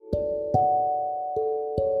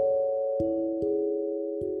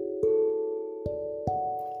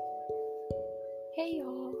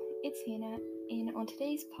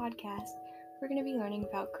today's podcast, we're going to be learning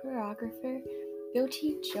about choreographer Bill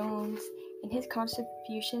T. Jones and his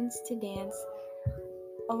contributions to dance,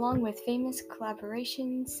 along with famous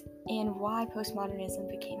collaborations and why postmodernism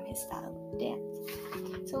became his style of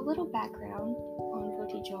dance. So a little background on Bill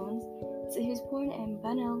T. Jones is that he was born in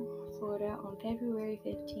Bunnell, Florida on February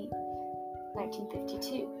 15,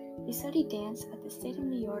 1952. He studied dance at the State of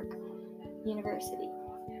New York University.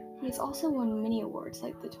 He has also won many awards,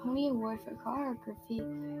 like the Tony Award for Choreography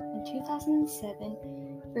in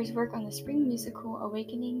 2007 for his work on the spring musical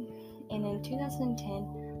Awakening, and in 2010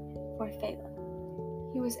 for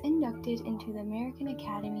Fela. He was inducted into the American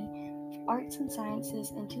Academy of Arts and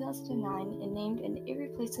Sciences in 2009 and named an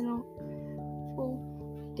irreplaceable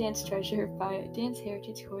dance treasure by Dance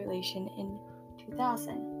Heritage Coalition in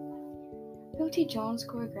 2000. Bill T. Jones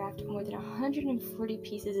choreographed more than 140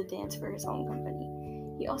 pieces of dance for his own company.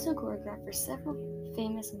 He also choreographed for several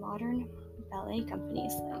famous modern ballet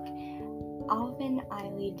companies like Alvin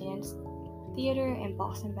Ailey Dance Theater and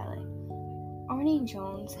Boston Ballet. Arnie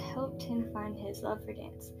Jones helped him find his love for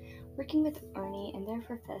dance. Working with Arnie and their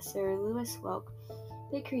professor, Louis Welk,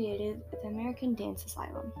 they created the American Dance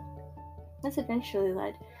Asylum. This eventually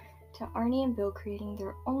led to Arnie and Bill creating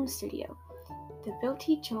their own studio, the Bill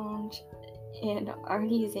T. Jones and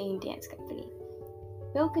Arnie Zane Dance Company.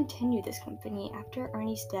 Bill continued this company after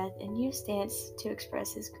Arnie's death and used dance to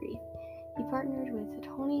express his grief. He partnered with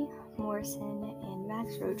Toni Morrison and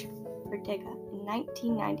Max Roach Ortega in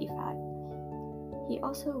 1995. He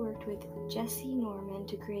also worked with Jesse Norman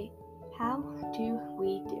to create How Do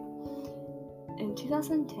We Do. In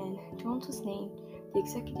 2010, Jones was named the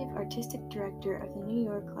Executive Artistic Director of the New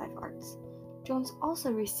York Live Arts. Jones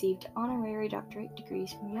also received honorary doctorate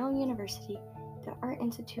degrees from Yale University, the Art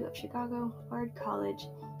Institute of Chicago, Bard College,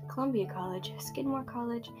 Columbia College, Skidmore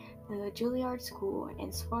College, the Juilliard School,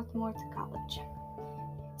 and Swarthmore College.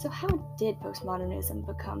 So how did postmodernism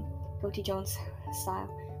become Bill T. Jones' style?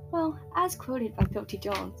 Well, as quoted by Bill T.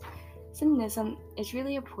 Jones, cynicism is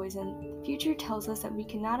really a poison. The future tells us that we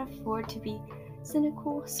cannot afford to be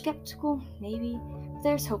cynical, skeptical, maybe, but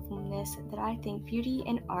there's hopefulness that I think beauty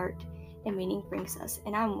and art and meaning brings us,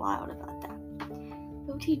 and I'm wild about that.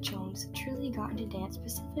 Bill T. Jones truly got into dance,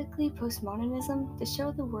 specifically postmodernism, to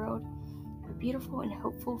show the world a beautiful and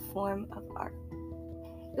hopeful form of art.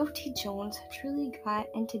 Bill T. Jones truly got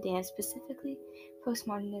into dance, specifically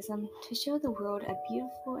postmodernism, to show the world a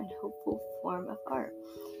beautiful and hopeful form of art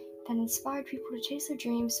that inspired people to chase their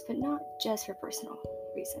dreams, but not just for personal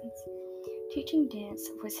reasons. Teaching dance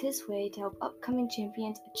was his way to help upcoming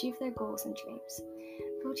champions achieve their goals and dreams.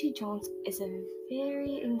 Bill T. Jones is a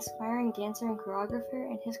very inspiring dancer and choreographer,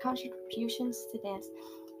 and his contributions to dance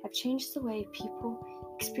have changed the way people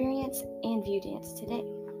experience and view dance today.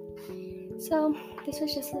 So, this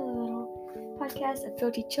was just a little podcast of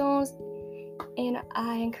Bill T. Jones, and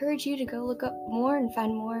I encourage you to go look up more and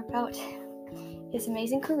find more about his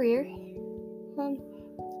amazing career.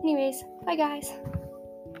 Anyways, bye guys.